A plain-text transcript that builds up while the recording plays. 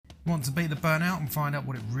Want to beat the burnout and find out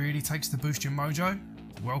what it really takes to boost your mojo?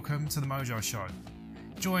 Welcome to the Mojo Show.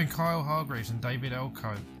 Join Kyle Hargreaves and David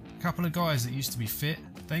Elko, a couple of guys that used to be fit,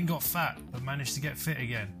 then got fat, but managed to get fit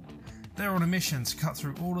again. They're on a mission to cut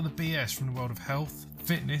through all of the BS from the world of health,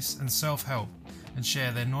 fitness and self-help and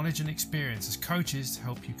share their knowledge and experience as coaches to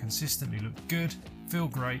help you consistently look good, feel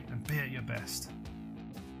great and be at your best.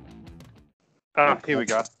 Here we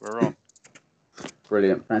go. We're on.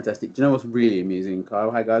 Brilliant, fantastic. Do you know what's really amusing, Kyle?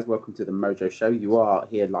 Hi guys, welcome to the Mojo Show. You are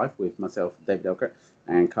here live with myself, David Elker,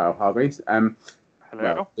 and Kyle Hargreaves. Hello.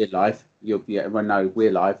 Well, we're live. Everyone know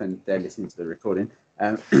we're live, and they're listening to the recording.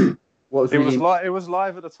 It was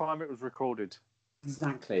live at the time it was recorded.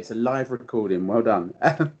 Exactly, it's a live recording. Well done.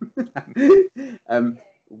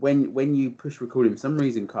 When you push recording, for some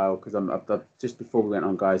reason, Kyle, because I've just before we went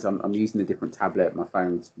on, guys, I'm using a different tablet. My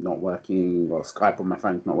phone's not working, or Skype on my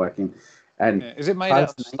phone's not working. And is it made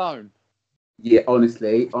out of stone? Yeah,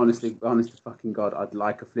 honestly, honest to fucking God, I'd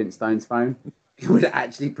like a Flintstones phone. It would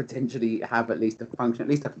actually potentially have at least a function. At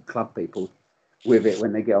least I could club people with it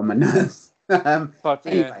when they get on my nerves. Type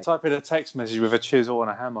in a text message with a chisel and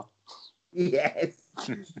a hammer. Yes,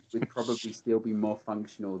 would probably still be more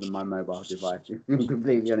functional than my mobile device. If I'm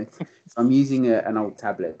completely honest. So I'm using an old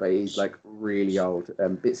tablet, but it's like really old, a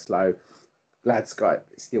bit slow. Glad Skype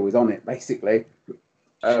still is on it, basically.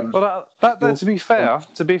 Well, to be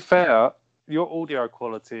fair, your audio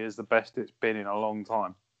quality is the best it's been in a long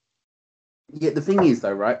time. Yeah, the thing is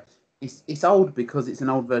though, right? It's old because it's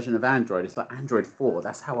an old version of Android. It's like Android 4.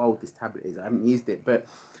 That's how old this tablet is. I haven't used it, but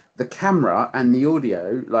the camera and the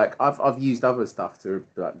audio, like I've used other stuff to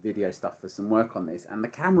like video stuff for some work on this, and the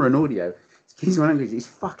camera and audio, excuse my language, is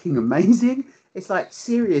fucking amazing. It's like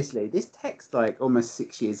seriously, this tech's like almost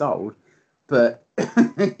 6 years old, but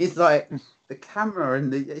it's like the camera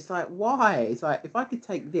and it's like why? It's like if I could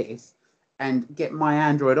take this and get my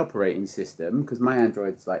Android operating system, because my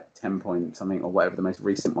Android's like 10 point something or whatever the most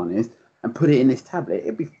recent one is, and put it in this tablet,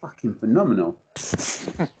 it'd be fucking phenomenal.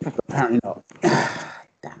 But apparently not.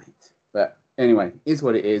 Damn it. But anyway, is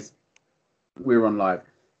what it is. We're on live.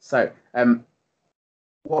 So,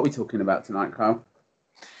 what are we talking about tonight, Kyle?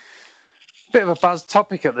 Bit of a buzz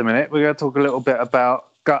topic at the minute. We're going to talk a little bit about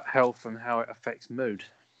gut health and how it affects mood.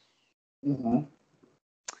 Mm-hmm.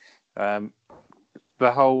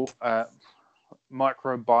 The whole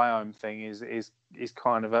microbiome thing is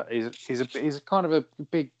kind of a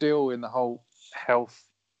big deal in the whole health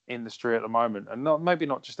industry at the moment, and maybe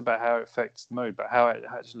not just about how it affects mood, but how it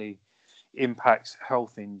actually impacts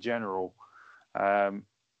health in general.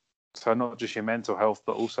 So not just your mental health,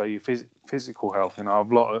 but also your physical health. You know,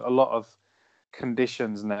 a lot of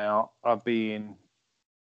conditions now are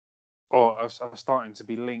starting to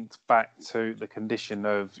be linked back to the condition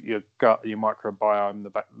of your gut, your microbiome,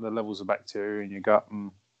 the levels of bacteria in your gut,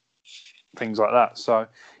 and things like that. So,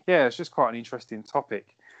 yeah, it's just quite an interesting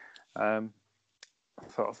topic. I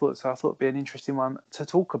thought it'd be an interesting one to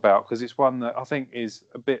talk about because it's one that I think is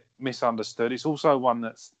a bit misunderstood. It's also one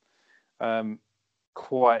that's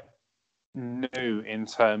quite new in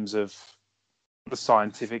terms of the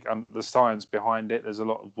science behind it. There's a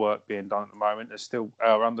lot of work being done at the moment. There's still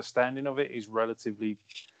our understanding of it is relatively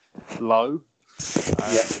low. So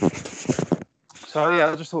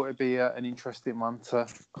yeah, I just thought it'd be an interesting one to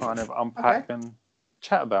kind of unpack and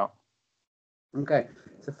chat about. Okay,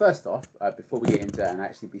 so first off, before we get into it and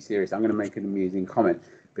actually be serious, I'm going to make an amusing comment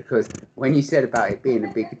because when you said about it being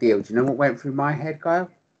a big deal, do you know what went through my head, Kyle?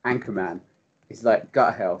 Anchorman. It's like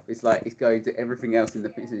gut health. It's like it's going to everything else in the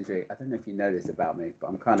fitness industry. I don't know if you know this about me, but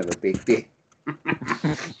I'm kind of a big dick.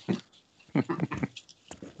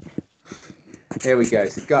 Here we go.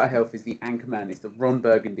 So gut health is the Anchorman. It's the Ron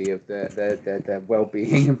Burgundy of the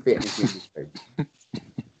well-being and fitness industry.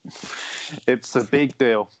 It's a big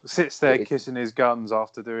deal. Sits there kissing his guns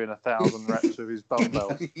after doing 1,000 reps with his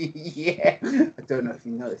dumbbells. Yeah. I don't know if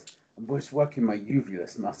you know this. I'm just working my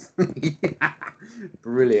uvulus muscle.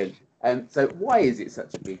 Brilliant. So why is it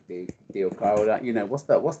such a big deal, Kyle? You know, what's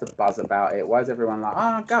the buzz about it? Why is everyone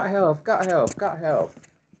like, gut health?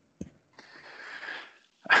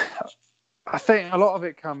 I think a lot of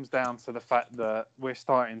it comes down to the fact that we're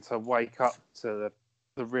starting to wake up to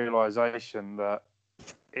the realization that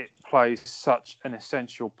it plays such an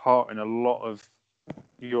essential part in a lot of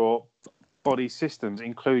your body systems,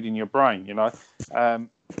 including your brain. You know,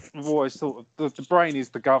 we've always thought the brain is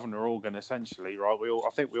the governor organ, essentially, right? I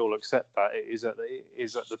think we all accept that it is at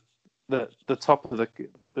the top of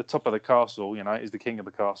the castle. You know, it is the king of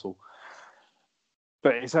the castle,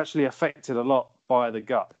 but it's actually affected a lot by the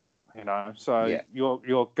gut. You know, so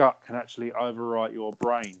your gut can actually overwrite your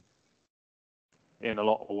brain in a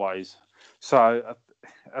lot of ways. So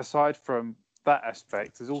aside from that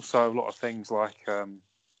aspect, there's also a lot of things like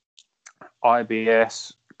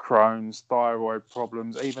IBS, Crohn's, thyroid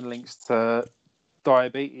problems, even links to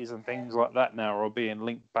diabetes and things like that now are being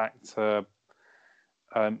linked back to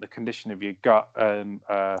the condition of your gut and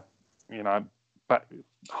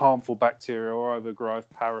harmful bacteria or overgrowth,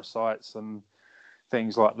 parasites and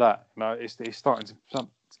things like that. It's starting to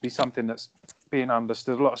be something that's being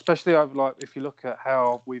understood a lot, especially over if you look at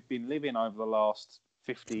how we've been living over the last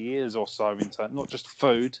 50 years or so in terms, not just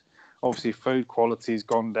food. Obviously, food quality has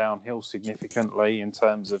gone downhill significantly in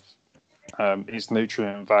terms of its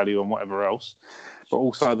nutrient value and whatever else, but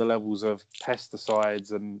also the levels of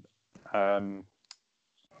pesticides and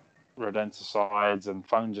rodenticides and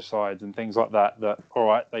fungicides and things like that. That, all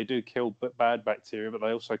right, they do kill bad bacteria, but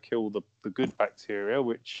they also kill the good bacteria,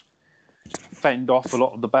 which fend off a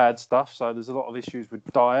lot of the bad stuff. So there's a lot of issues with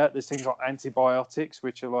diet. There's things like antibiotics,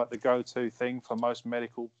 which are like the go-to thing for most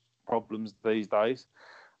medical problems these days,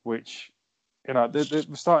 which, they're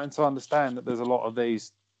starting to understand that there's a lot of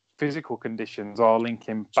these physical conditions are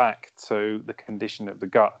linking back to the condition of the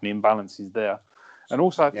gut and the imbalances there. And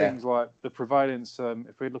also things like the prevalence,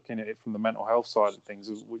 if we're looking at it from the mental health side of things,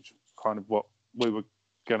 which kind of what we were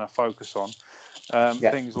going to focus on,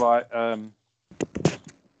 things like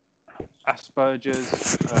Asperger's,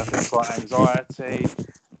 things like anxiety,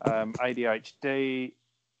 ADHD,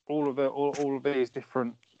 all of these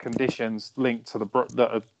different conditions linked to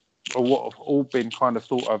that are what have all been kind of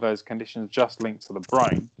thought of as conditions just linked to the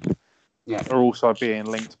brain, are also being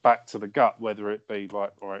linked back to the gut. Whether it be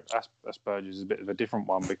like, all right, Asperger's is a bit of a different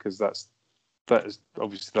one because that's a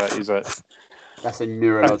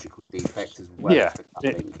neurological defect as well. Yeah,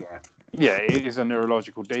 it is a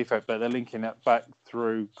neurological defect, but they're linking that back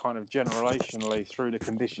through kind of generationally through the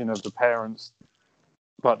condition of the parents,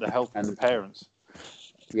 like the health of the parents.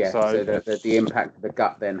 Yeah, so the impact the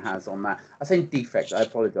gut then has on that. I say defect. I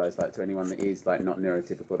apologise to anyone that is not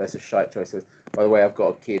neurotypical. That's a shite choice. By the way, I've got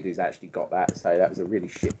a kid who's actually got that, so that was a really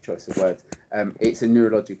shit choice of words. It's a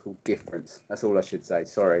neurological difference. That's all I should say.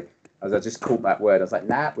 Sorry, as I just caught that word. I was like,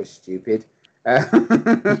 nah, it was stupid. Sounds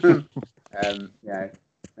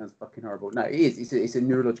fucking horrible. No, it is. It's a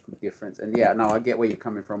neurological difference, and I get where you're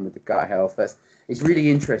coming from with the gut health. It's really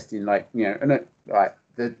interesting.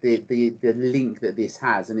 The link that this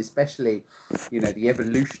has, and especially the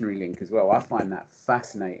evolutionary link as well. I find that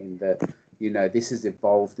fascinating that this has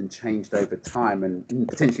evolved and changed over time, and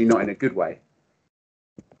potentially not in a good way.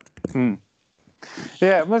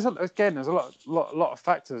 Yeah, there's a lot of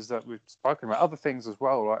factors that we've spoken about. Other things as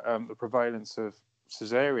well, like the prevalence of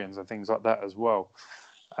cesareans and things like that as well.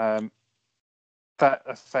 That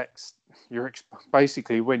affects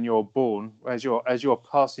basically when you're born, as you're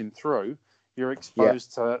passing through, you're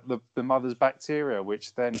exposed to the mother's bacteria,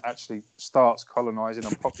 which then actually starts colonizing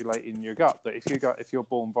and populating your gut. But if you're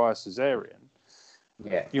born via cesarean,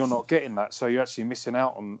 you're not getting that, so you're actually missing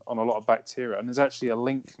out on a lot of bacteria. And there's actually a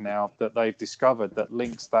link now that they've discovered that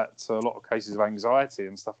links that to a lot of cases of anxiety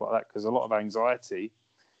and stuff like that, because a lot of anxiety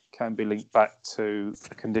can be linked back to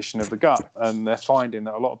the condition of the gut, and they're finding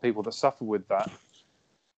that a lot of people that suffer with that,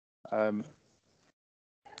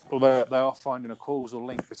 although they are finding a causal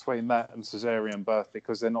link between that and cesarean birth,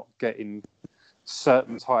 because they're not getting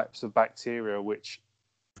certain types of bacteria which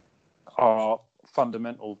are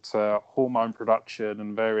fundamental to hormone production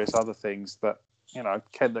and various other things that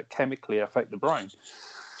that chemically affect the brain.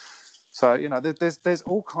 So there's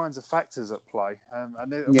all kinds of factors at play,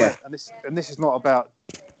 and this is not about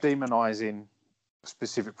demonizing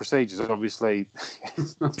specific procedures. Obviously,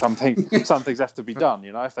 some things have to be done.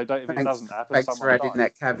 If it doesn't happen, thanks for adding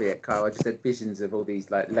that caveat, Kyle. I just had visions of all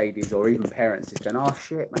these ladies or even parents just going, "Oh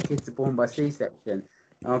shit, my kids are born by C-section.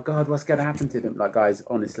 Oh God, what's going to happen to them?" Guys,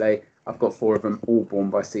 honestly, I've got 4 of them all born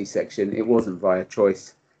by C-section. It wasn't via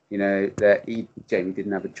choice. Jamie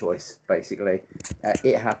didn't have a choice. Basically,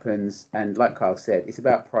 it happens, and like Kyle said, it's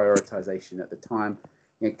about prioritization at the time.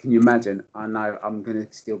 Can you imagine? I know I'm going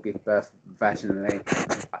to still give birth vaginally.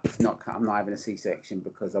 I'm not having a C-section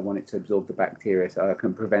because I want it to absorb the bacteria so I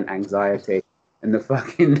can prevent anxiety. And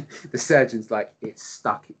the surgeon's like, it's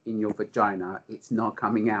stuck in your vagina. It's not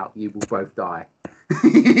coming out. You will both die.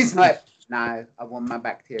 He's like, no, I want my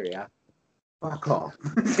bacteria. Fuck off.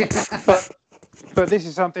 But this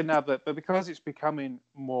is something now but because it's becoming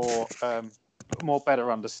more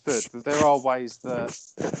better understood, that there are ways that,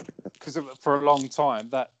 because for a long time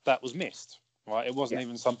that was missed, right? It wasn't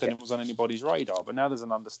even something that was on anybody's radar, but now there's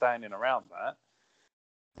an understanding around that.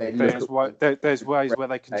 There's ways where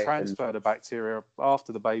they can transfer the bacteria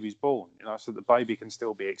after the baby's born, so the baby can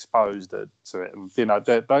still be exposed to it. And,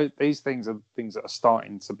 these things are things that are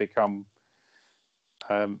starting to become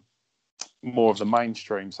more of the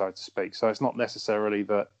mainstream, so to speak. So it's not necessarily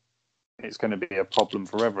that it's going to be a problem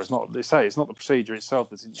forever. It's not. They say it's not the procedure itself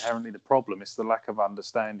that's inherently the problem. It's the lack of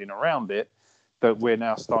understanding around it that we're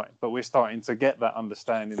now starting. But we're starting to get that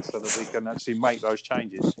understanding so that we can actually make those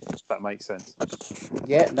changes. If that makes sense.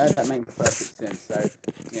 Yeah, no, that makes perfect sense. So,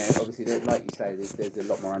 obviously, like you say, there's a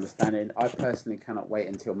lot more understanding. I personally cannot wait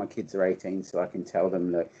until my kids are 18 so I can tell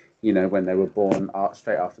them that, when they were born,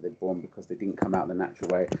 straight after they're born, because they didn't come out the natural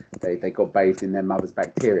way, they got bathed in their mother's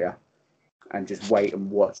bacteria, and just wait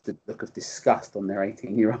and watch the look of disgust on their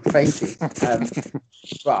 18-year-old faces.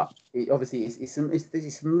 But obviously, it's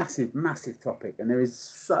a massive, massive topic, and there is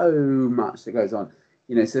so much that goes on.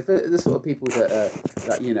 So for the sort of people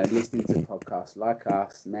that listening to podcasts like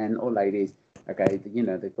us, men or ladies, okay,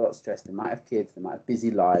 they've got stress, they might have kids, they might have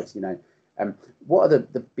busy lives, what are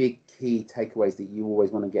the big key takeaways that you always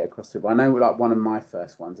want to get across to people? I know, like, one of my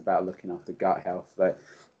first ones about looking after gut health, but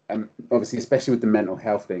obviously, especially with the mental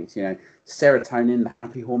health things, serotonin, the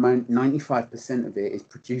happy hormone, 95% of it is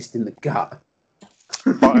produced in the gut.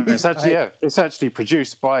 But it's actually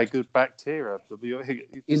produced by a good bacteria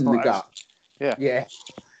in the gut. Yeah.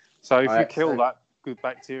 So if you kill that good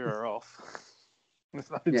bacteria off, there's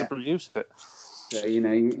nothing to produce it. So,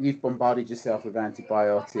 you've bombarded yourself with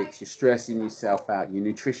antibiotics, you're stressing yourself out, your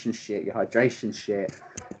nutrition shit, your hydration shit,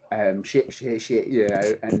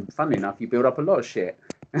 shit, and funnily enough, you build up a lot of shit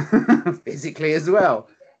physically as well.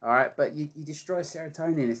 All right, but you destroy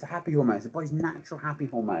serotonin. It's the happy hormone. It's the body's natural happy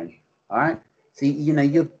hormone. All right, so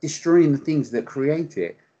you're destroying the things that create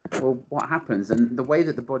it. Well, what happens? And the way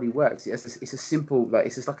that the body works, it's a simple,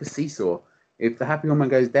 it's just like a seesaw. If the happy hormone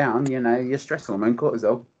goes down, your stress hormone,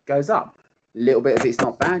 cortisol, goes up. A little bit of it's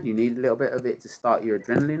not bad. You need a little bit of it to start your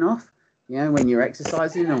adrenaline off. When you're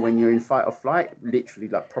exercising or when you're in fight or flight, literally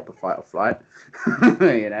like proper fight or flight,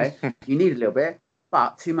 you need a little bit.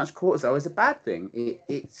 But too much cortisol is a bad thing.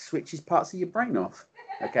 It switches parts of your brain off.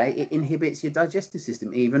 Okay, it inhibits your digestive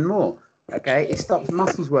system even more. Okay, it stops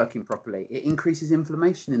muscles working properly. It increases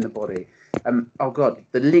inflammation in the body. Oh God,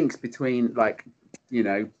 the links between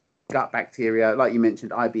gut bacteria, like you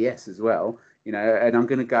mentioned, IBS as well. And I'm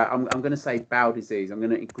going to say bowel disease. I'm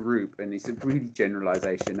going to group, and it's a really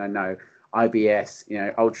generalization. I know IBS,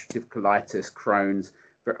 ulcerative colitis, Crohn's,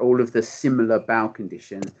 but all of the similar bowel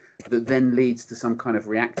conditions that then leads to some kind of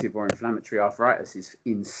reactive or inflammatory arthritis is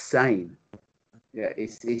insane. Yeah,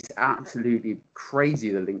 it's absolutely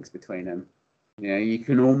crazy, the links between them. You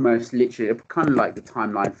can almost literally, kind of like the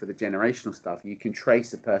timeline for the generational stuff. You can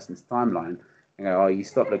trace a person's timeline and go, oh, you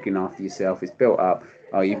stop looking after yourself, it's built up.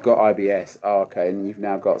 Oh, you've got IBS. Oh, okay, and you've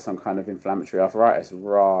now got some kind of inflammatory arthritis.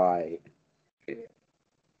 Right.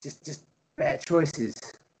 Just better choices.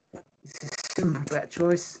 It's a simple, better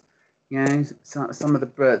choice. Some of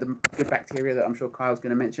the good bacteria that I'm sure Kyle's going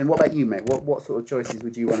to mention. What about you, mate? What sort of choices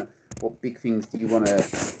would you want to? What big things do you want to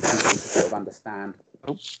sort of understand?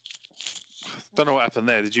 Oh. Don't know what happened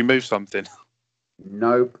there. Did you move something?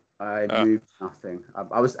 Nope, I moved nothing. I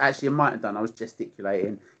might have done. I was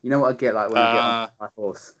gesticulating. You know what I get like when I get on my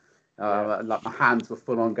horse? Like my hands were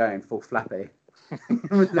full on going, full flappy.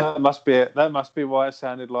 That must be it. That must be why it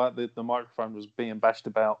sounded like the microphone was being bashed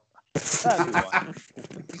about. That'd be why.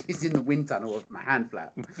 It's in the wind tunnel of my hand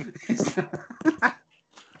flap.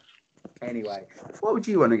 Anyway, what would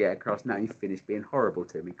you want to get across now you've finished being horrible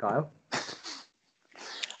to me, Kyle?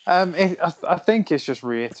 I think it's just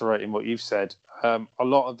reiterating what you've said. A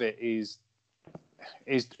lot of it is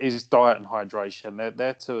diet and hydration.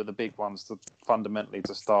 They're two of the big ones fundamentally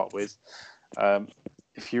to start with.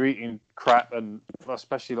 If you're eating crap and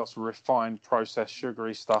especially lots of refined, processed,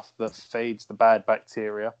 sugary stuff that feeds the bad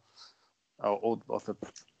bacteria,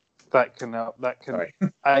 that can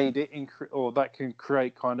aid it or that can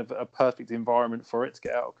create kind of a perfect environment for it to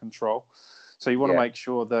get out of control. So you want to make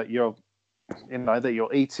sure that you're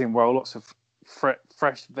eating well, lots of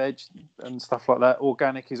fresh veg and stuff like that.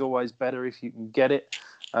 Organic is always better if you can get it,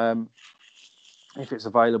 if it's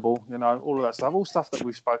available. All of that stuff, all stuff that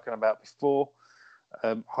we've spoken about before.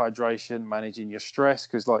 Hydration, managing your stress,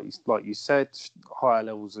 because like you said, higher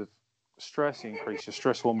levels of stress increase your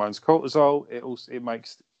stress hormones, cortisol. It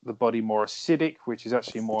makes the body more acidic, which is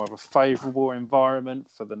actually more of a favourable environment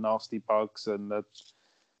for the nasty bugs and the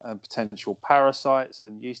potential parasites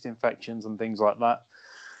and yeast infections and things like that.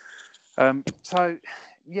 So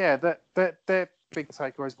yeah, they're big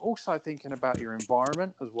takeaways. But also thinking about your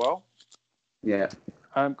environment as well. Yeah.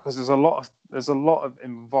 Because there's a lot of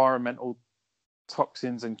environmental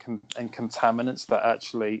toxins and contaminants that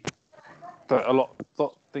a lot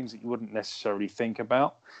of things that you wouldn't necessarily think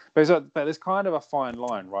about. But there's kind of a fine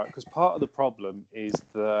line, right? Because part of the problem is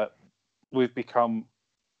that we've become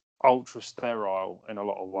ultra sterile in a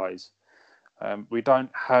lot of ways. We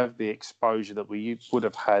don't have the exposure that we would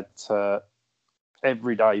have had to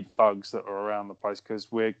everyday bugs that are around the place,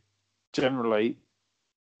 because we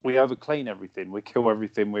overclean everything. We kill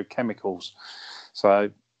everything with chemicals.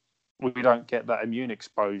 So we don't get that immune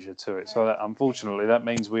exposure to it. So that, unfortunately, that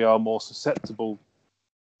means we are more susceptible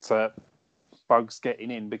to bugs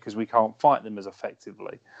getting in because we can't fight them as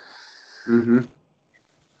effectively. Mm-hmm.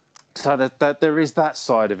 So that there is that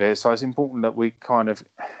side of it. So it's important that we kind of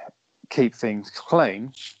keep things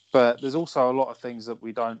clean. But there's also a lot of things that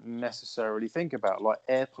we don't necessarily think about, like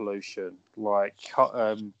air pollution, like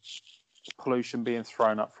pollution being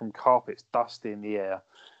thrown up from carpets, dust in the air,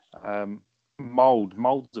 mold.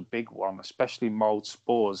 Mold's a big one, especially mold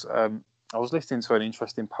spores. I was listening to an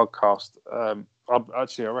interesting podcast.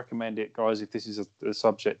 I recommend it, guys, if this is a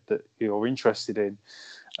subject that you're interested in.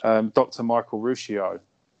 Dr. Michael Ruscio,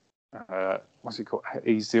 what's he called?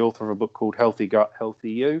 He's the author of a book called Healthy Gut,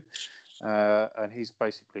 Healthy You, and he's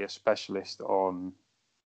basically a specialist on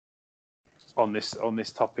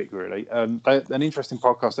this topic, really. An interesting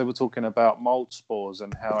podcast. They were talking about mold spores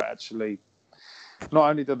and how it actually, not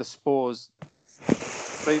only do the spores,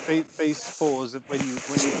 these spores, when you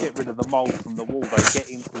get rid of the mold from the wall, they get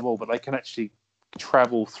into the wall, but they can actually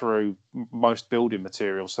travel through most building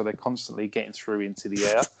materials, so they're constantly getting through into the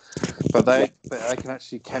air. But they can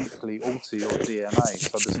actually chemically alter your DNA.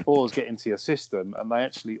 So the spores get into your system and they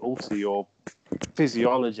actually alter your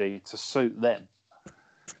physiology to suit them.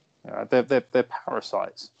 They're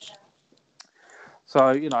parasites.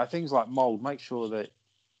 So, things like mold, make sure that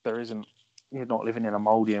you're not living in a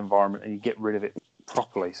moldy environment and you get rid of it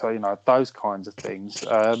properly. So, those kinds of things.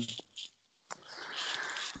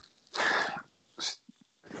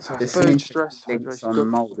 So there's food, some stress, links hydration. on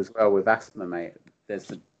mold as well with asthma, mate.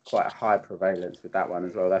 There's quite a high prevalence with that one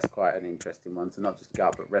as well. That's quite an interesting one. So not just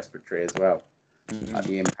gut, but respiratory as well. Like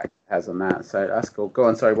the impact it has on that. So that's cool. Go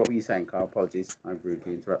on. Sorry, what were you saying, Carl? Apologies, I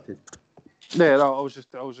rudely interrupted. Yeah, no, I was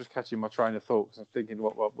just catching my train of thought, because I'm thinking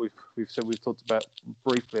what we've said. We've talked about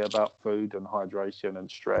briefly about food and hydration and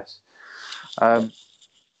stress.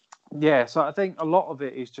 Yeah, so I think a lot of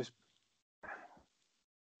it is just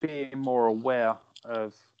being more aware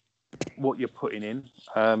of what you're putting in,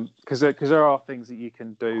 because there are things that you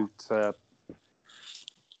can do to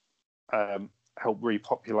help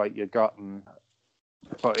repopulate your gut,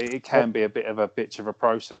 but it can be a bit of a bitch of a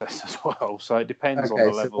process as well. So it depends on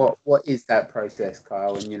the level. So what is that process,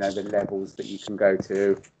 Kyle? And the levels that you can go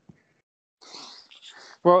to.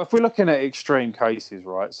 Well, if we're looking at extreme cases,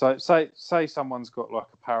 right? So say someone's got like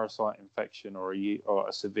a parasite infection or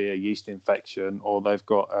a severe yeast infection, or they've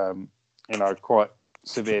got quite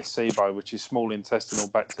severe SIBO, which is small intestinal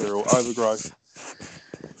bacterial overgrowth.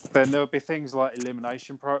 Then there'll be things like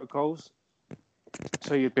elimination protocols.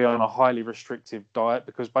 So you'd be on a highly restrictive diet,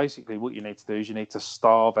 because basically what you need to do is you need to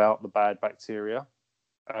starve out the bad bacteria,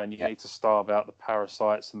 and you need to starve out the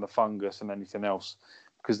parasites and the fungus and anything else.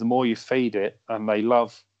 Because the more you feed it, and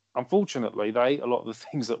unfortunately, they eat a lot of the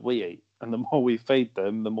things that we eat, and the more we feed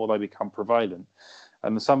them, the more they become prevalent.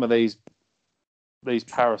 And some of these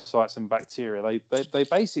parasites and bacteria, they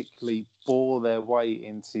basically bore their way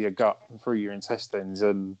into your gut and through your intestines,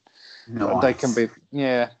 and they can be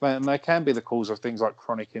the cause of things like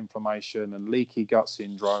chronic inflammation and leaky gut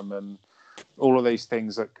syndrome, and all of these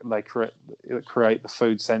things that they create the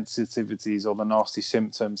food sensitivities or the nasty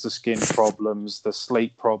symptoms, the skin problems, the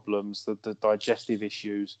sleep problems, the digestive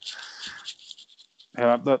issues.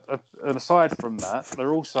 And aside from that,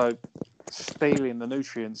 they're also stealing the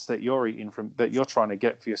nutrients that you're eating that you're trying to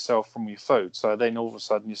get for yourself from your food. So then all of a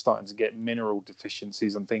sudden you're starting to get mineral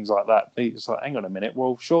deficiencies and things like that. It's like, hang on a minute,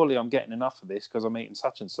 well, surely I'm getting enough of this because I'm eating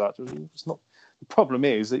such and such. It's not. The problem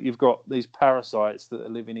is that you've got these parasites that are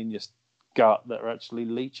living in your gut that are actually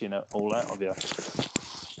leaching it all out of you.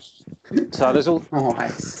 So there's all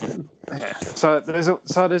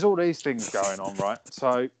so there's all these things going on, right?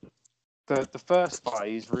 So the first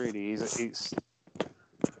phase really is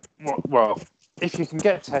well, if you can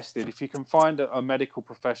get tested, if you can find a medical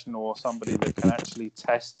professional or somebody that can actually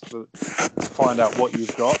test to find out what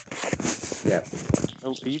you've got. Yeah.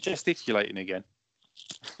 Oh, are you gesticulating again?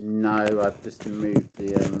 No, I've just moved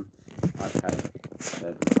the iPad,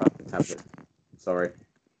 the tablet. Sorry.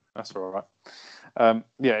 That's all right.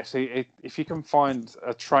 So if you can find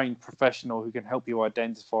a trained professional who can help you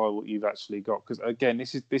identify what you've actually got, because again,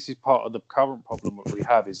 this is part of the current problem that we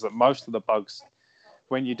have, is that most of the bugs,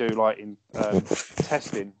 when you do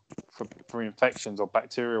testing for infections or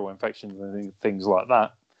bacterial infections and things like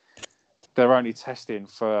that, they're only testing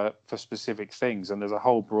for specific things, and there's a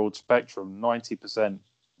whole broad spectrum. 90%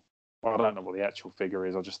 well, I don't know what the actual figure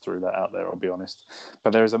is. I just threw that out there, I'll be honest.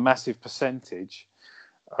 But there is a massive percentage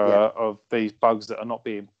of these bugs that are not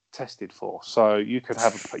being tested for. So you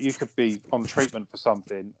could be on treatment for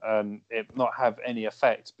something and it not have any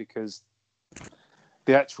effect because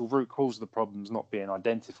the actual root cause of the problem is not being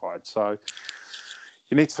identified. So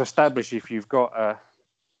you need to establish if you've got a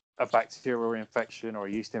bacterial infection or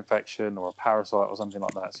a yeast infection or a parasite or something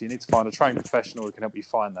like that. So you need to find a trained professional who can help you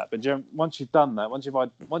find that. But once you've done that, once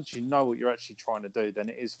you know what you're actually trying to do,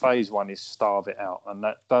 then phase one is starve it out. And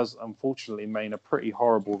that does unfortunately mean a pretty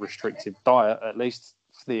horrible restrictive diet, at least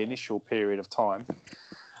for the initial period of time,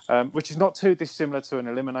 which is not too dissimilar to an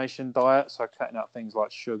elimination diet. So cutting out things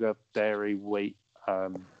like sugar, dairy, wheat,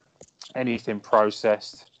 anything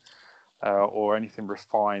processed or anything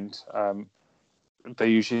refined. They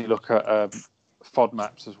usually look at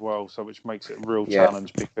FODMAPs as well, so which makes it a real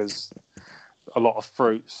challenge because a lot of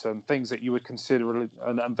fruits and things that you would consider,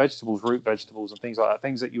 and vegetables, root vegetables and things like that,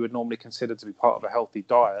 things that you would normally consider to be part of a healthy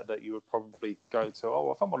diet that you would probably go to,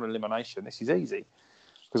 oh, if I'm on elimination, this is easy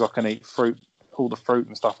because I can eat fruit, all the fruit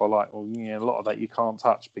and stuff I like. Well, a lot of that you can't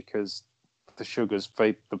touch because the sugars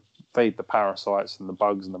feed the parasites and the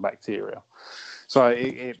bugs and the bacteria. So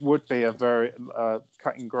it would be a very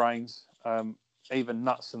cutting grains, even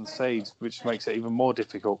nuts and seeds, which makes it even more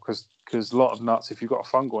difficult because a lot of nuts, if you've got a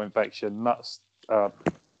fungal infection, nuts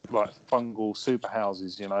like fungal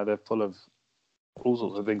superhouses, they're full of all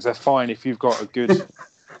sorts of things. They're fine if you've got a good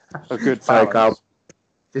Sorry, balance. Carl.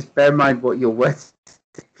 Just bear in mind what your words.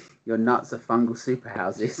 Your nuts are fungal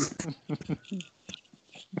superhouses.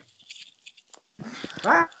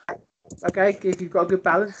 Right. Okay, if you've got a good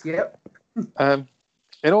balance, yep.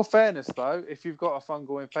 In all fairness, though, if you've got a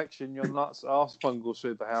fungal infection, your nuts are fungal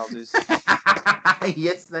superhouses.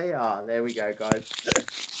 Yes, they are. There we go, guys.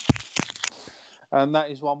 And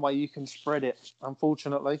that is one way you can spread it,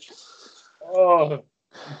 unfortunately. Oh.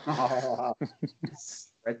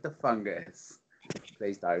 Spread the fungus.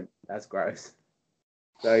 Please don't. That's gross.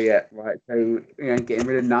 So, yeah, right. So, getting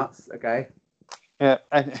rid of nuts, okay? Yeah,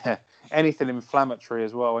 and anything inflammatory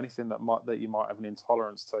as well, anything that you might have an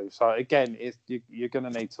intolerance to. So again, you're going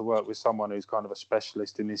to need to work with someone who's kind of a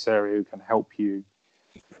specialist in this area who can help you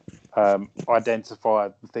identify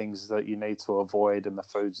the things that you need to avoid and the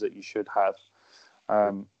foods that you should have.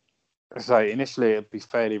 So initially it'd be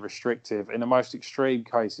fairly restrictive. In the most extreme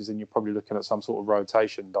cases, and you're probably looking at some sort of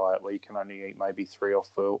rotation diet where you can only eat maybe 3 or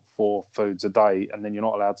 4 foods a day, and then you're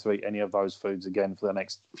not allowed to eat any of those foods again for the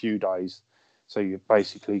next few days. So you're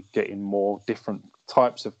basically getting more different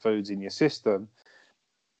types of foods in your system,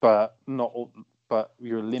 but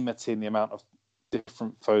you're limiting the amount of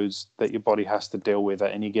different foods that your body has to deal with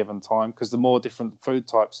at any given time. Because the more different food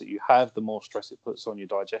types that you have, the more stress it puts on your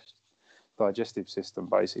digestive system,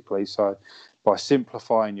 basically. So by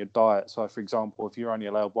simplifying your diet, so for example, if you're only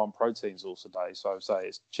allowed 1 protein source a day, so say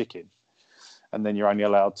it's chicken, and then you're only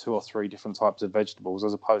allowed 2 or 3 different types of vegetables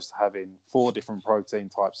as opposed to having 4 different protein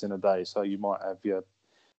types in a day. So you might have your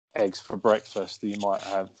eggs for breakfast, you might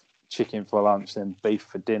have chicken for lunch, then beef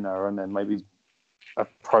for dinner, and then maybe a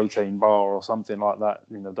protein bar or something like that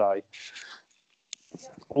in a day.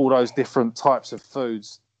 All those different types of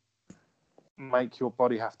foods make your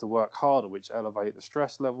body have to work harder, which elevate the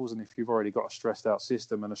stress levels. And if you've already got a stressed out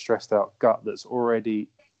system and a stressed out gut that's already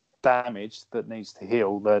damaged that needs to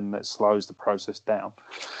heal, then it slows the process down.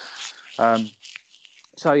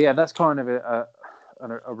 So yeah, that's kind of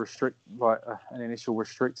an initial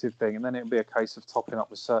restrictive thing, and then it'll be a case of topping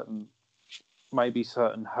up with certain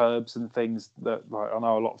herbs and things that, like, I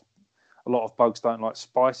know a lot of bugs don't like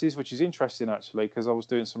spices, which is interesting actually, because I was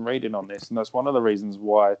doing some reading on this, and that's one of the reasons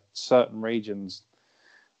why certain regions,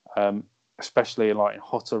 especially in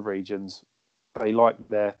hotter regions, they like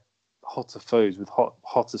their hotter foods with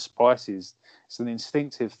hotter spices. It's an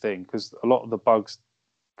instinctive thing because a lot of the bugs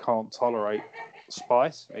can't tolerate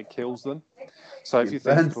spice; it kills them. So if you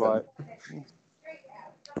think I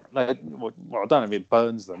don't know if it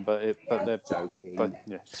burns them, but they're joking.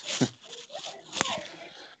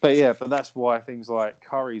 But that's why things like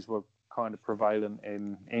curries were kind of prevalent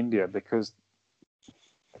in India, because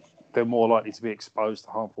they're more likely to be exposed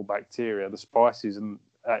to harmful bacteria. The spices and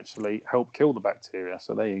actually help kill the bacteria.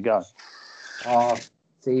 So there you go. Oh,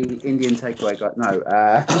 see, Indian takeaway got no.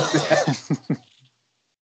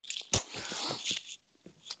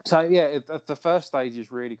 So yeah, the first stage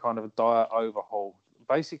is really kind of a diet overhaul,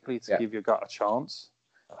 basically to give your gut a chance.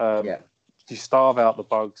 You starve out the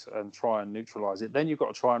bugs and try and neutralize it. Then you've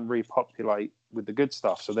got to try and repopulate with the good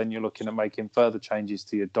stuff. So then you're looking at making further changes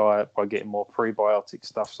to your diet by getting more prebiotic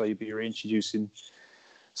stuff. So you'll be reintroducing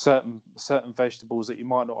certain vegetables that you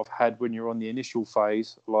might not have had when you're on the initial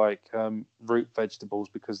phase, like root vegetables,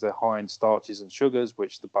 because they're high in starches and sugars,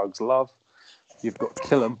 which the bugs love. You've got to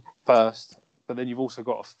kill them first, but then you've also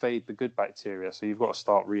got to feed the good bacteria. So you've got to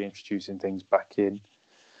start reintroducing things back in.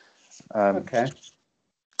 Okay.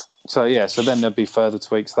 So then there'll be further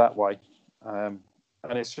tweaks that way. And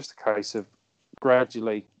it's just a case of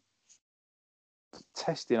gradually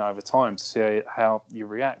testing over time to see how you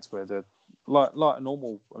react, whether like a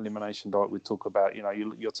normal elimination diet we talk about,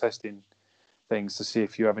 you're testing things to see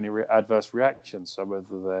if you have any adverse reactions. So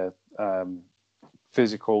whether they're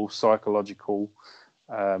physical, psychological,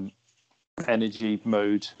 energy,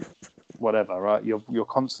 mood, whatever, right? You're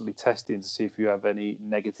constantly testing to see if you have any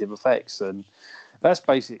negative effects, and that's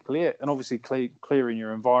basically it. And obviously clearing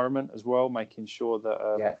your environment as well, making sure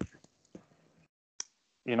that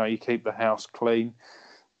you keep the house clean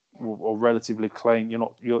or relatively clean.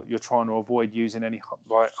 You're trying to avoid using any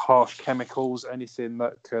like harsh chemicals, anything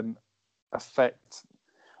that can affect,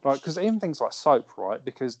 like, because even things like soap, right?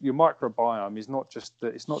 Because your microbiome is not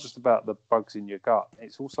just about the bugs in your gut.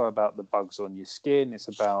 It's also about the bugs on your skin. It's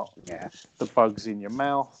about the bugs in your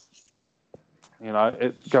mouth.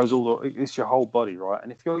 It goes it's your whole body, right?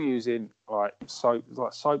 And if you're using like soap,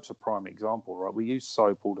 like soap's a prime example, right? We use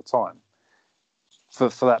soap all the time for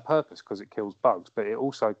that purpose because it kills bugs, but it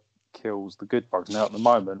also kills the good bugs. Now, at the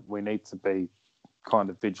moment, we need to be kind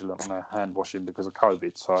of vigilant on our hand washing because of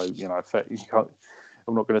COVID. So,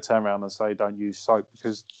 I'm not going to turn around and say don't use soap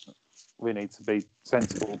because we need to be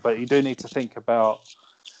sensible. But you do need to think about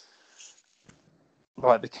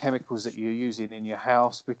like the chemicals that you're using in your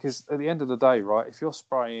house, because at the end of the day, right, if you're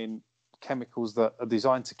spraying chemicals that are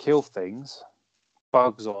designed to kill things,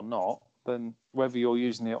 bugs or not, then whether you're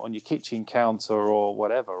using it on your kitchen counter or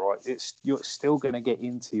whatever, right, you're still going to get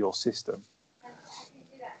into your system.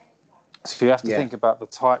 So you have to think about the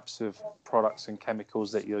types of products and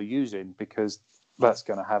chemicals that you're using, because that's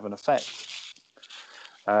going to have an effect.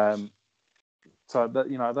 So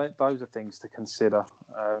that, those are things to consider.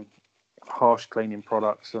 Harsh cleaning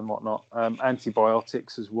products and whatnot.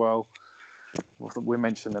 Antibiotics as well. We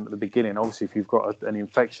mentioned them at the beginning. Obviously, if you've got an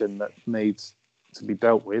infection that needs to be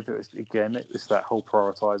dealt with, it's that whole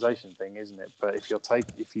prioritization thing, isn't it? But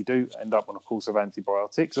if you do end up on a course of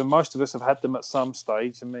antibiotics, and most of us have had them at some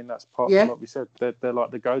stage, I mean, that's part of what we said. They're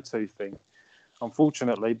like the go-to thing.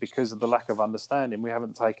 Unfortunately, because of the lack of understanding, we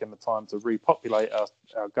haven't taken the time to repopulate our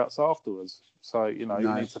guts afterwards. So, you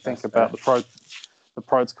need to think about the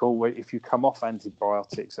protocol where if you come off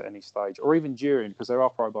antibiotics at any stage, or even during, because there are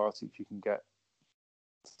probiotics you can get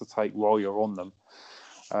to take while you're on them.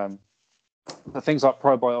 Things like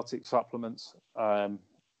probiotic supplements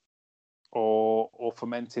or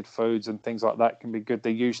fermented foods and things like that can be good.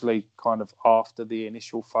 They're usually kind of after the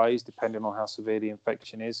initial phase, depending on how severe the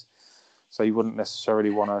infection is. So you wouldn't necessarily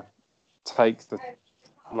want to take the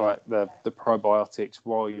probiotics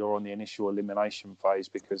while you're on the initial elimination phase,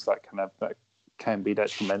 because that can be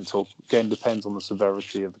detrimental. Again, depends on the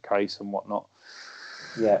severity of the case and whatnot.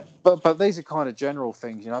 Yeah. But these are kind of general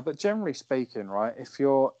things, But generally speaking, right, it's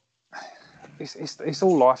all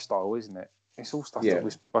lifestyle, isn't it? It's all stuff that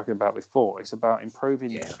we've spoken about before. It's about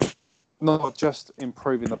improving, not just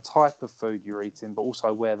improving the type of food you're eating, but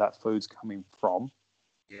also where that food's coming from.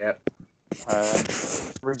 Yeah.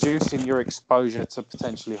 Reducing your exposure to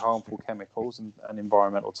potentially harmful chemicals and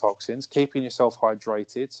environmental toxins, keeping yourself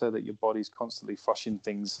hydrated so that your body's constantly flushing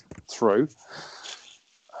things through,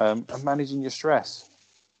 and managing your stress.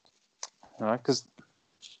 Because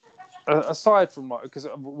aside from because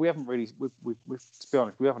we haven't really, we to be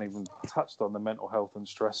honest, we haven't even touched on the mental health and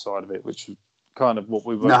stress side of it, which is kind of what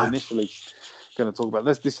we were initially going to talk about.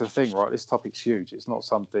 This is the thing, right? This topic's huge. It's not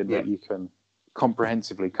something that you can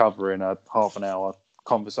comprehensively cover in a half an hour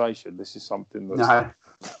conversation. This is something that's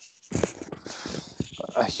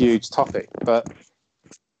a huge topic. But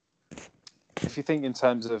if you think in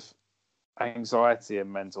terms of anxiety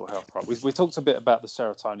and mental health, right, we talked a bit about the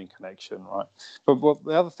serotonin connection, right? But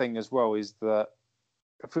the other thing as well is that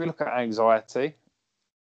if we look at anxiety,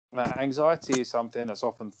 now anxiety is something that's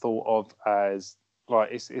often thought of as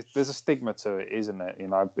like there's a stigma to it, isn't it?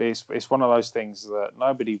 It's one of those things that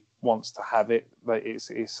nobody wants to have it. That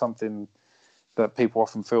it's something that people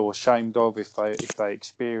often feel ashamed of if they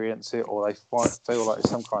experience it, or they feel like it's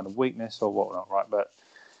some kind of weakness or whatnot, right? But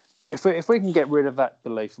if we can get rid of that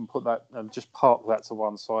belief and put that and just park that to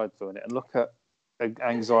one side for a minute and look at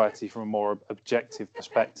anxiety from a more objective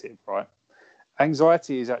perspective, right?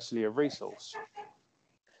 Anxiety is actually a resource.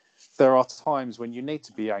 There are times when you need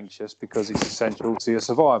to be anxious because it's essential to your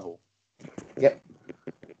survival. Yep.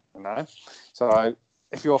 So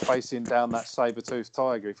if you're facing down that saber-toothed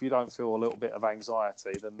tiger, if you don't feel a little bit of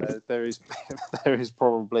anxiety, then there is there is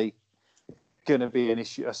probably going to be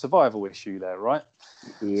a survival issue there, right?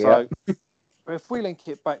 Yeah. So if we link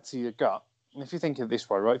it back to your gut, if you think of it this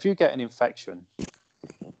way, right? If you get an infection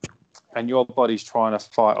and your body's trying to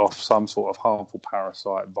fight off some sort of harmful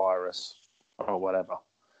parasite, virus, or whatever.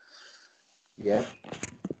 Yeah.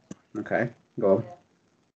 Okay. Go on.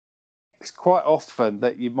 It's quite often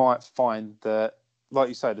that you might find that, like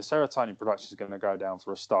you say, the serotonin production is going to go down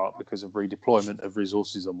for a start because of redeployment of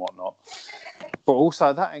resources and whatnot. But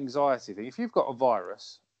also that anxiety thing. If you've got a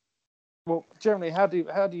virus, well, generally, how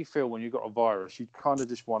do you feel when you've got a virus? You kind of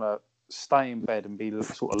just want to stay in bed and be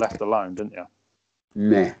sort of left alone, don't you?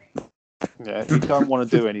 Meh. Yeah, you don't want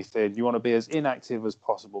to do anything. You want to be as inactive as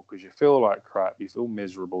possible because you feel like crap. You feel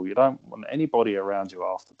miserable. You don't want anybody around you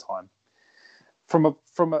half the time. From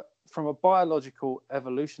a biological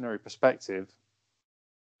evolutionary perspective,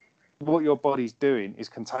 what your body's doing is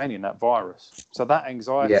containing that virus. So that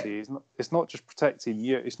anxiety is not. It's not just protecting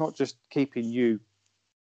you. It's not just keeping you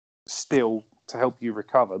still to help you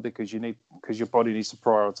recover because your body needs to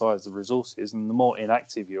prioritize the resources, and the more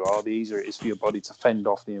inactive you are, the easier it is for your body to fend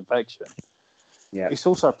off the infection. Yeah. It's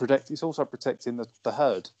also protecting the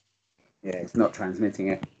herd. Yeah, it's not transmitting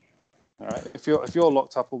it. All right. If you're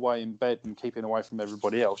locked up away in bed and keeping away from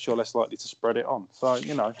everybody else, you're less likely to spread it on. So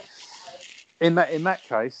in that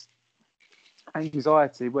case,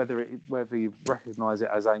 anxiety, whether you recognise it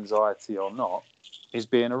as anxiety or not, is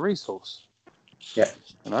being a resource. Yeah.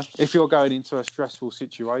 If you're going into a stressful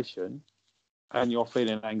situation and you're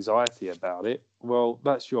feeling anxiety about it, well,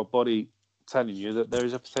 that's your body telling you that there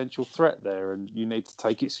is a potential threat there and you need to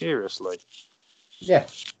take it seriously. Yeah.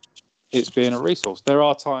 It's being a resource. There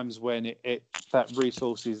are times when that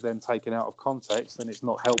resource is then taken out of context and it's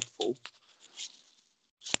not helpful,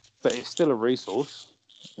 but it's still a resource,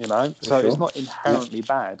 so sure. It's not inherently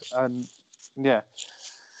bad. And yeah,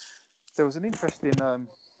 there was an interesting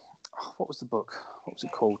what was the book? What was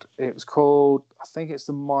it called? It was called, I think it's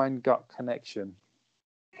The Mind-Gut Connection.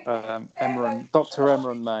 Dr.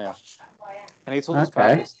 Emran Mayer. And he talks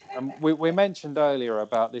about this. We mentioned earlier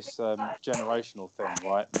about this generational thing,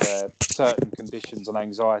 right? Where certain conditions and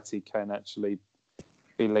anxiety can actually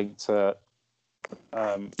be linked to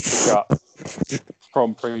the gut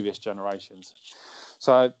from previous generations.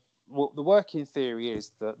 So the working theory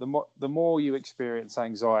is that the more you experience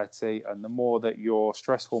anxiety and the more that your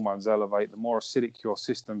stress hormones elevate, the more acidic your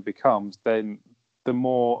system becomes, then the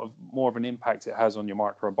more of an impact it has on your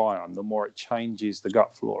microbiome, the more it changes the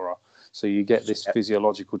gut flora. So you get this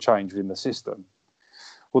physiological change within the system.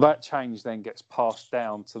 Well, that change then gets passed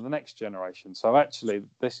down to the next generation. So actually,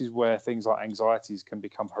 this is where things like anxieties can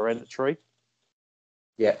become hereditary.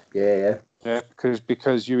 Yeah,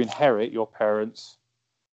 because you inherit your parents'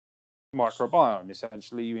 microbiome.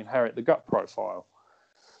 Essentially, you inherit the gut profile.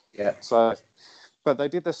 Yeah. So, but they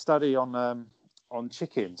did a study on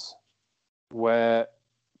chickens where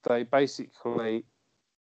they basically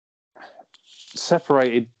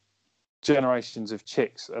separated generations of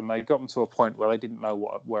chicks, and they got them to a point where they didn't know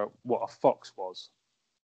what a fox was.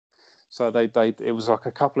 So it was like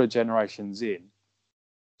a couple of generations in,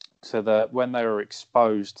 so that when they were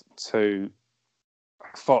exposed to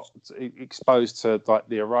like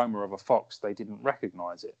the aroma of a fox, they didn't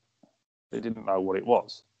recognize it. They didn't know what it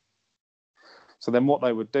was. So then what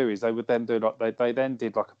they would do is they would then do they then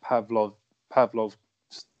did like a Pavlov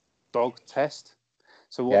dog test.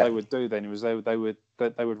 So what they would do then was they would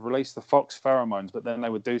release the fox pheromones, but then they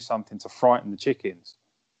would do something to frighten the chickens.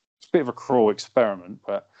 It's a bit of a cruel experiment,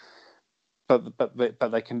 but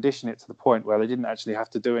they condition it to the point where they didn't actually have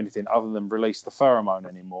to do anything other than release the pheromone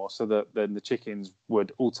anymore, so that then the chickens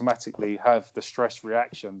would automatically have the stress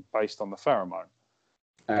reaction based on the pheromone.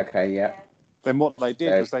 Okay, yeah. Then what they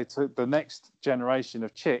did was they took the next generation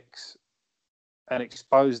of chicks and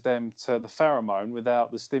exposed them to the pheromone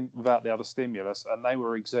without the other stimulus, and they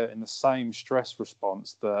were exerting the same stress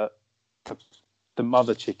response that the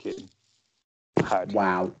mother chicken had.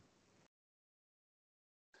 Wow.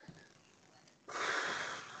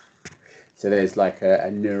 So there's like a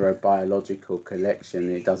neurobiological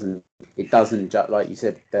collection. It doesn't just, like you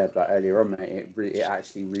said there, like earlier on, mate, it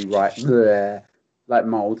actually rewrites like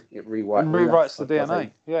mold. It rewrites the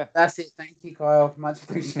DNA. Yeah, that's it. Thank you, Kyle. Much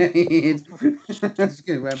appreciated. I'm just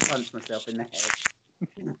gonna go and punch myself in the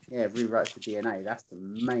head. Yeah, rewrites the DNA. That's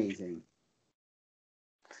amazing.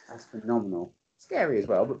 That's phenomenal. Scary as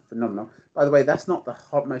well, but phenomenal. By the way, that's not the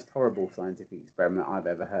most horrible scientific experiment I've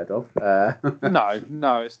ever heard of.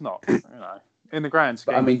 No, it's not. In the grand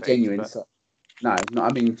scheme. But I mean, of things, genuine. but... No,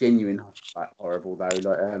 I mean genuine, like horrible though.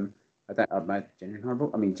 Like I've made genuine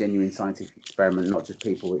horrible. I mean, genuine scientific experiment, not just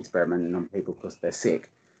people experimenting on people because they're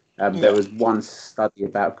sick. There was one study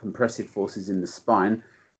about compressive forces in the spine,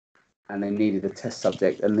 and they needed a test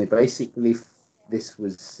subject, and they basically, this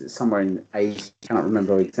was somewhere in Asia, I cannot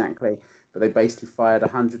remember exactly, but they basically fired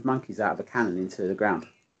 100 monkeys out of a cannon into the ground.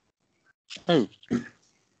 Oh.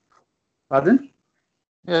 Pardon?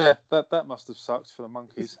 Yeah, that must have sucked for the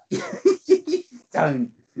monkeys.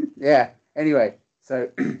 Don't. Yeah. Anyway, so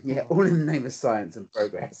yeah, all in the name of science and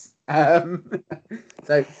progress.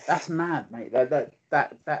 So that's mad, mate. That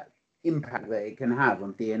impact that it can have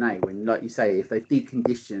on DNA when, like you say, if they've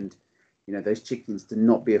deconditioned, those chickens to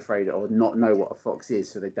not be afraid or not know what a fox is,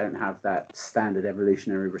 so they don't have that standard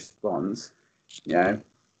evolutionary response.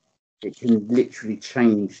 It can literally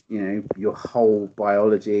change, your whole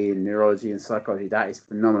biology and neurology and psychology. That is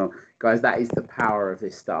phenomenal, guys. That is the power of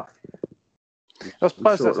this stuff. I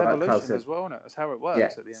suppose that's like evolution as well, isn't it? That's how it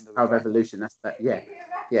works at the end of the Power day. of evolution. That's that.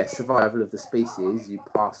 Yeah. Survival of the species. You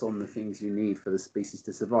pass on the things you need for the species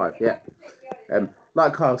to survive. Yeah.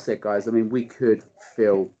 Like Kyle said, guys. I mean, we could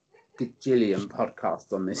fill gajillion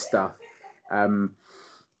podcasts on this stuff.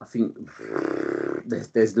 I think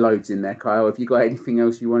there's loads in there, Kyle. Have you got anything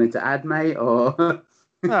else you wanted to add, mate, or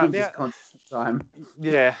No, just constant time?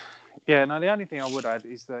 Yeah. No, the only thing I would add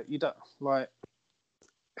is that you don't like.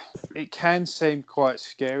 It can seem quite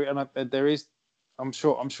scary, and there is. I'm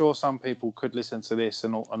sure some people could listen to this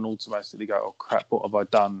and automatically go, "Oh crap, what have I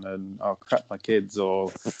done?" and "Oh crap, my kids,"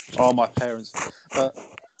 or "Oh, my parents." But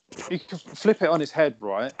you can flip it on its head,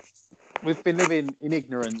 right? We've been living in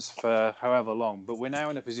ignorance for however long, but we're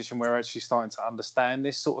now in a position where we're actually starting to understand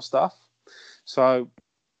this sort of stuff. So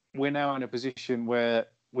we're now in a position where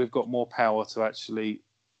we've got more power to actually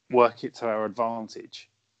work it to our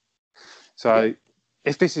advantage. So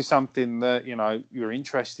if this is something that, you're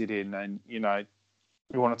interested in and, you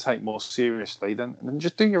want to take more seriously, then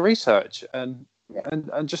just do your research and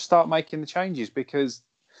just start making the changes, because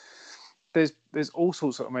there's all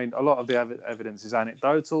sorts of, a lot of the evidence is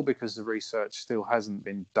anecdotal because the research still hasn't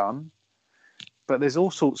been done, but there's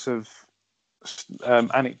all sorts of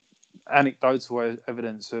anecdotal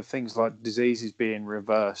evidence of things like diseases being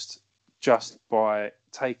reversed just by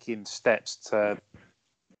taking steps to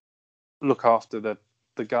look after the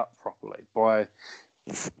gut properly, by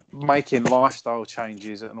making lifestyle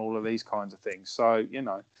changes and all of these kinds of things. So,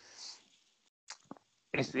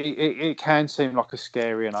 it can seem like a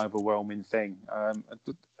scary and overwhelming thing, and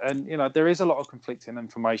there is a lot of conflicting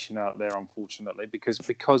information out there, unfortunately, because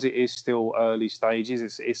it is still early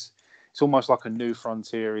stages. It's almost like a new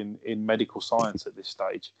frontier in medical science at this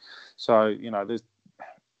stage. So you're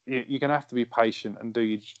gonna have to be patient and do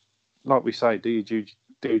your due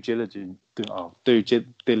diligence. Due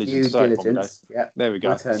diligence. Yeah. There we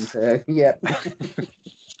go.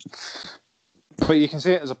 But you can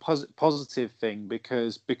see it as a positive thing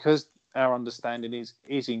because our understanding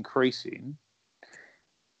is increasing.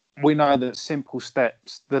 We know that simple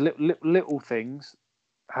steps, the little things,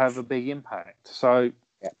 have a big impact. So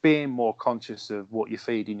being more conscious of what you're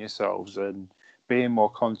feeding yourselves and being more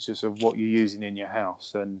conscious of what you're using in your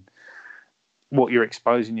house and what you're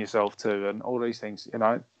exposing yourself to and all these things,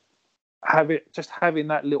 having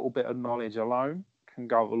that little bit of knowledge alone can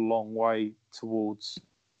go a long way towards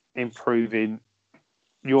improving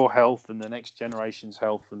your health and the next generation's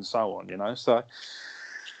health and so on. So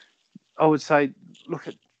I would say look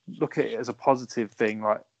at it as a positive thing,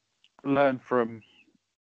 like learn from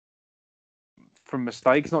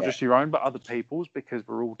mistakes, not just your own but other people's, because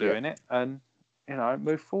we're all doing it, and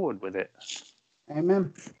move forward with it.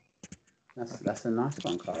 Amen. That's a nice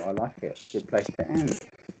one, Carl. I like it. Good place to end.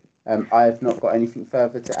 I have not got anything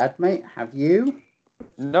further to add, mate. Have you?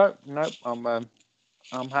 No,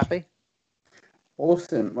 I'm happy.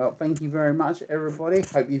 Awesome. Well, thank you very much, everybody.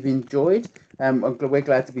 Hope you've enjoyed. We're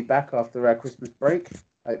glad to be back after our Christmas break.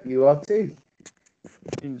 Hope you are too.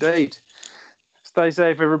 Indeed. Stay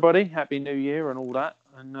safe, everybody. Happy New Year and all that.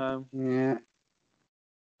 And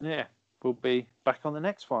we'll be back on the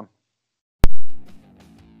next one.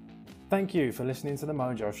 Thank you for listening to the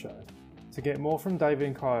Mojo Show. To get more from David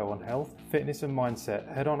and Kyle on health, fitness and mindset,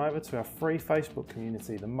 head on over to our free Facebook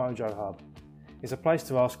community, the Mojo Hub. It's a place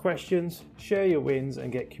to ask questions, share your wins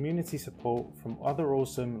and get community support from other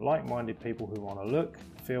awesome, like-minded people who want to look,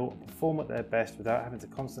 feel and perform at their best without having to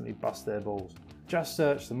constantly bust their balls. Just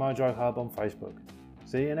search the Mojo Hub on Facebook.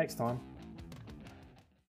 See you next time.